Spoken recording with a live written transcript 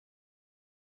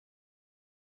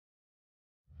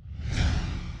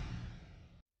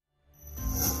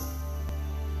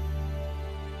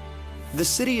The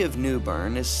City of New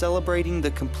Bern is celebrating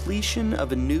the completion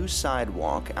of a new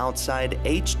sidewalk outside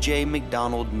H.J.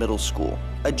 MacDonald Middle School,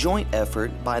 a joint effort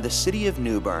by the City of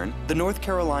New Bern, the North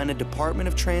Carolina Department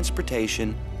of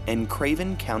Transportation, and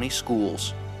Craven County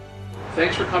Schools.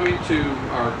 Thanks for coming to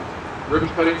our ribbon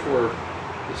cutting for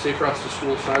the Safe Routes to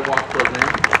School Sidewalk program.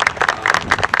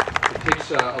 It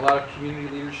takes a lot of community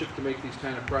leadership to make these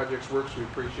kind of projects work, so we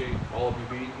appreciate all of you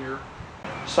being here.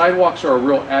 Sidewalks are a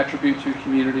real attribute to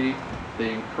community.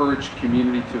 They encourage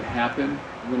community to happen.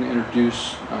 I'm going to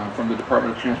introduce from the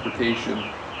Department of Transportation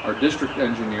our district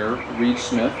engineer, Reed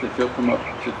Smith, if he'll come up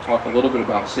to talk a little bit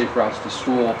about Safe Routes to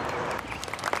School.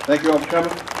 Thank you all for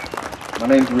coming. My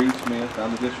name is Reed Smith.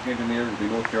 I'm the district engineer with the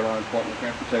North Carolina Department of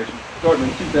Transportation. Starting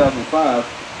in 2005,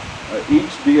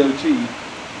 each DOT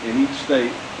in each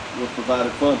state was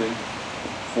provided funding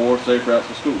for Safe Routes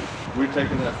to School. We're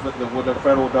taking with the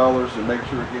federal dollars and making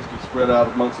sure it gets spread out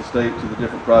amongst the state to the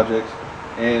different projects,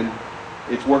 and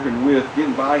it's working with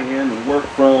getting buy-in and work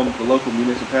from the local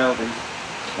municipalities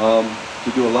to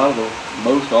do a lot of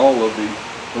most all of the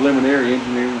preliminary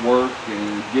engineering work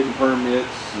and getting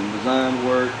permits and design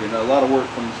work and a lot of work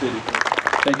from the city.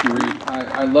 Thank you, Reed.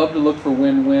 I love to look for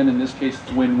win-win. In this case,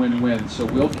 it's win-win-win. So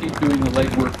we'll keep doing the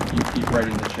legwork, you keep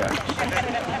writing the checks.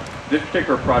 This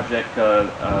particular project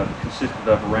consisted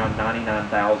of around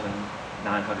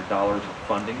 $99,900 of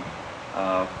funding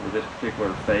for this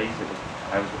particular phase. It was,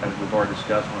 as we've already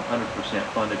discussed, 100%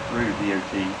 funded through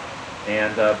DOT,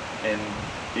 and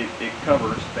it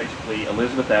covers basically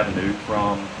Elizabeth Avenue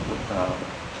from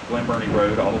Glen Burnie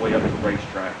Road all the way up to the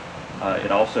racetrack.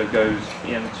 It also goes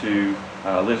into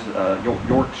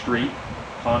York Street,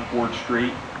 Concord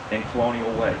Street, and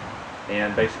Colonial Way.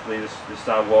 And basically this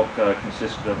sidewalk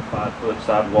consisted of a 5-foot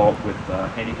sidewalk with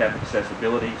handicap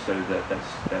accessibility, so that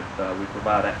we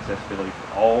provide accessibility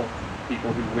for all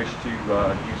people who wish to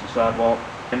use the sidewalk.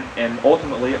 And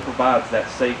ultimately it provides that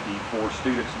safety for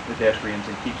students and pedestrians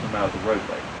and keeps them out of the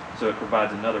roadway. So it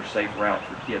provides another safe route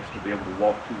for kids to be able to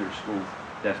walk to their school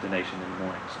destination in the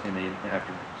mornings, in the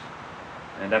afternoons.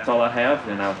 And that's all I have,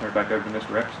 and I'll turn it back over to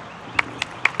Mr. Epson.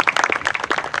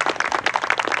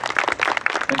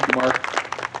 Thank you, Mark.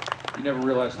 You never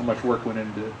realized how much work went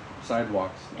into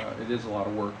sidewalks. It is a lot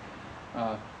of work.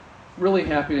 Really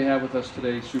happy to have with us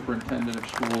today Superintendent of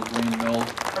Schools, Wayne Mills.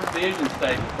 Our vision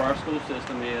statement for our school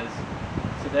system is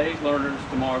today's learners,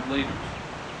 tomorrow's leaders.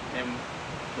 And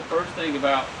the first thing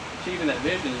about achieving that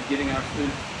vision is getting our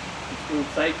students to school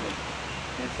safely.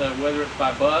 And so whether it's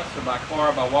by bus or by car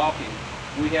or by walking,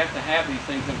 we have to have these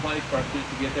things in place for our students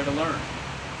to get there to learn.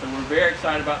 So we're very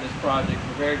excited about this project.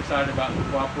 We're very excited about the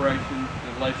cooperation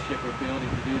and relationship we're building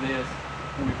to do this.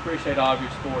 And we appreciate all of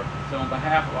your support. So on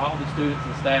behalf of all the students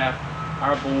and staff,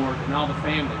 our board, and all the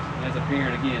families, and as a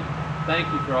parent again, thank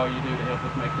you for all you do to help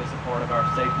us make this a part of our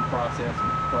safety process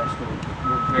for our schools.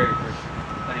 We're very appreciative.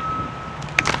 Thank you.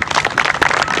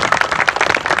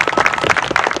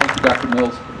 Thank you, Dr.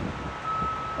 Mills.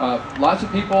 Lots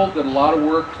of people did a lot of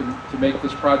work to make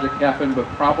this project happen, but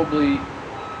probably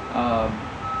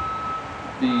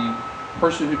the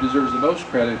person who deserves the most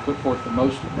credit, put forth the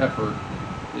most effort,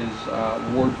 is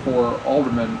Ward 4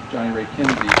 Alderman Johnny Ray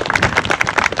Kennedy.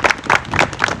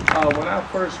 When I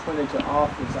first went into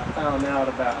office, I found out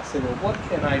I said, well, what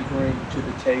can I bring to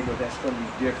the table that's going to be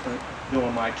different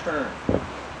during my term?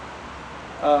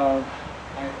 I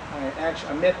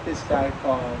met this guy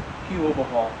called Hugh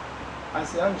Overhaul. I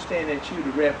said, I understand that you're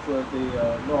the rep for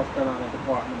the North Carolina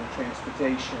Department of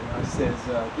Transportation. I says,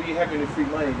 do you have any free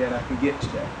money that I can get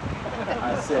today?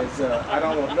 I says, I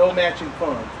don't want no matching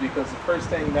funds, because the first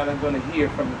thing that I'm going to hear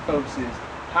from the folks is,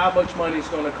 how much money is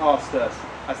going to cost us?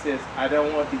 I says, I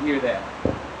don't want to hear that.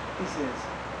 He says,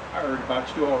 I heard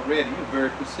about you already. You're very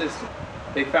persistent.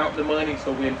 They found the money,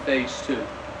 so we're in phase 2.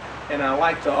 And I'd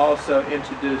like to also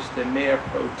introduce the Mayor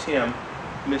Pro Tem,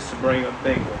 Ms. Sabrina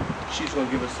Bingle. She's going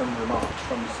to give us some remarks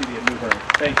from the City of New Bern.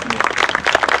 Thank you, Mayor.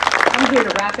 I'm here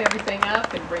to wrap everything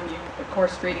up and bring you, of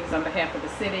course, greetings on behalf of the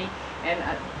city. And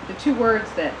the two words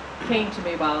that came to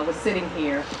me while I was sitting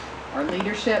here are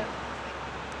leadership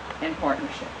and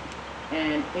partnership.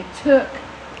 And it took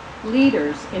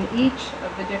leaders in each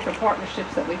of the different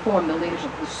partnerships that we formed, the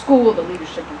leadership of the school, the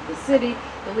leadership of the city,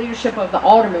 the leadership of the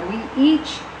aldermen. We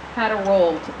each had a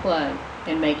role to play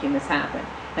in making this happen.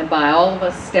 And by all of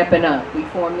us stepping up, we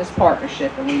formed this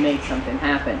partnership and we made something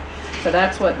happen. So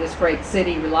that's what this great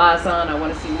city relies on. I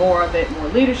want to see more of it, more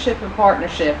leadership and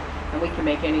partnership, and we can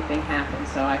make anything happen.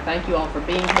 So I thank you all for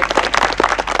being here today.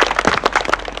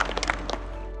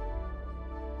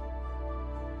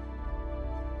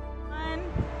 One,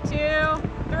 two,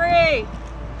 three.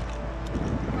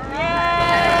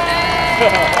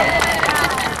 Yay!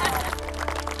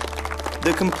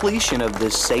 The completion of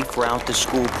this Safe Route to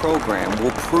School program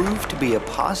will prove to be a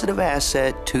positive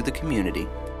asset to the community.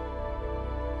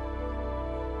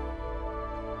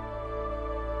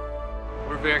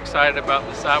 We're very excited about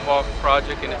the sidewalk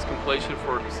project and its completion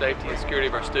for the safety and security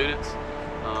of our students.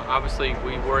 Obviously,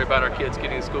 we worry about our kids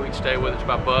getting to school each day, whether it's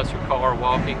by bus or car or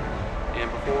walking. And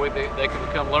before they can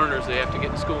become learners, they have to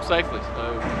get to school safely.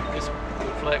 So this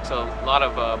reflects a lot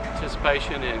of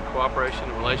participation and cooperation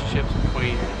and relationships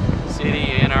between the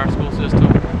city and our school system.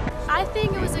 I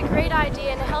think it was a great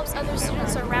idea, and it helps other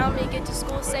students around me get to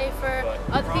school safer.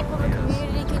 Other people in the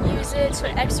community can use it to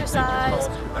exercise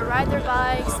or ride their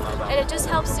bikes, and it just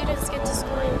helps students get to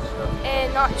school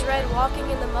and not dread walking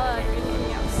in the mud or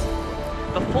anything else.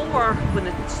 Before, when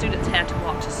the students had to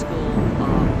walk to school,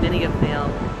 many of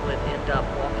them would end up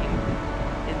walking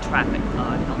in traffic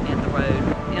in the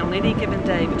road. And on any given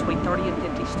day, between 30 and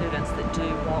 50 students that do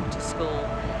walk to school,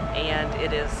 and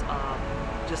it is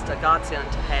just a godsend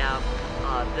to have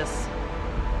this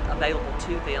available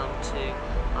to them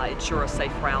to ensure a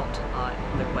safe route on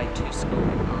their way to school.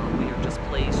 We are just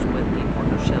pleased with the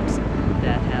partnerships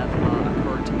that have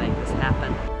occurred to make this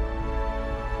happen.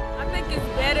 I think it's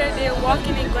better than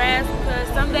walking in grass, because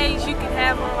some days you can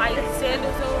have on like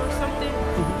sandals or something,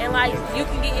 and like you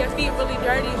can get your feet really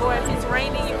dirty, or if it's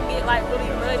raining you can get like really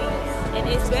muddy, and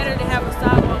it's better to have a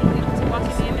sidewalk than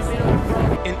walking in the middle of the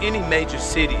road. In any major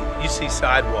city you see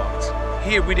sidewalks.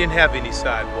 Here we didn't have any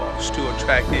sidewalks to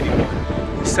attract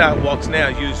anyone. The sidewalks now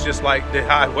used just like the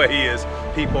highway is.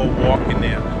 People are walking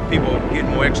now. People are getting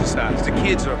more exercise. The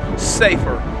kids are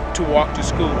safer to walk to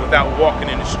school without walking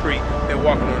in the street. They're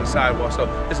walking on the sidewalk.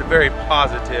 So it's a very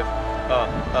positive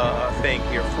thing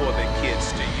here for the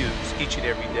kids to use each and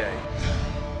every day.